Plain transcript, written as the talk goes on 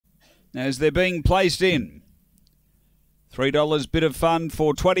as they're being placed in. $3 Bit of Fun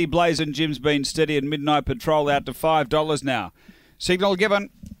for 20. Blazing Jim's been steady, and Midnight Patrol out to $5 now. Signal given.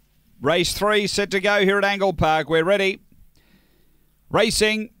 Race 3 set to go here at Angle Park. We're ready.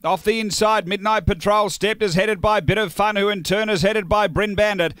 Racing off the inside, Midnight Patrol stepped is headed by Bit of Fun, who in turn is headed by Bryn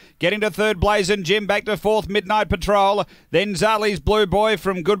Bandit. Getting to third, Blazing Jim, back to fourth, Midnight Patrol. Then Zali's Blue Boy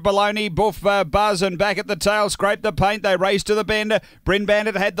from Good Baloney, Boof Buzz, and back at the tail, Scrape the Paint. They race to the bend. Bryn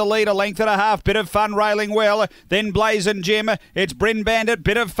Bandit had the lead, a length and a half. Bit of Fun railing well. Then Blazing Jim. It's Bryn Bandit,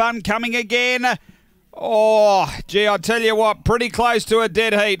 Bit of Fun coming again. Oh, gee, I'll tell you what, pretty close to a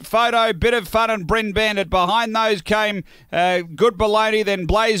dead heat. Photo, Bit of Fun and Bryn Bandit. Behind those came Good Baloney, then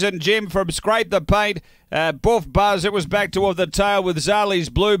Blazing Jim from Scrape the Paint. Boof Buzz, it was back toward the tail with Zali's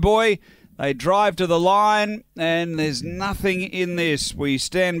Blue Boy. They drive to the line, and there's nothing in this. We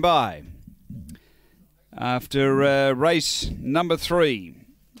stand by. After race number 3,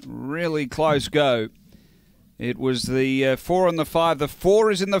 really close go. It was the 4 and the 5. The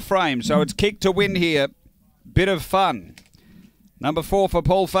 4 is in the frame, so it's kick to win here. Bit of Fun. Number 4 for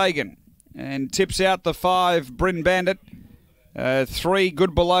Paul Fagan. And tips out the 5, Bryn Bandit. 3,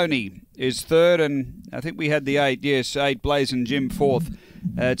 Good Baloney is third, and I think we had the 8. Yes, 8, Blazing Jim fourth.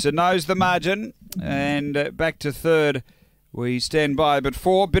 It's a nose the margin, and back to third. We stand by, but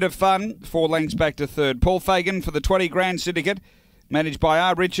 4, Bit of Fun, 4 lengths back to third. Paul Fagan for the 20 Grand Syndicate. Managed by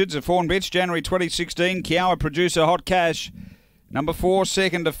R. Richards of Fawn Bitch, January 2016. Kiawa producer, Hot Cash. Number 4,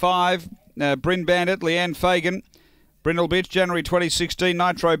 second to 5. Bryn Bandit, Leanne Fagan. Brindle Bitch, January 2016.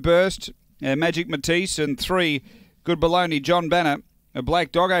 Nitro Burst, Magic Matisse. And 3, Good Baloney, John Banner. A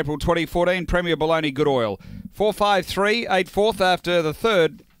Black Dog, April 2014. Premier Baloney, Good Oil. 4-5-3, 8 fourth after the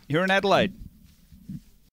third here in Adelaide.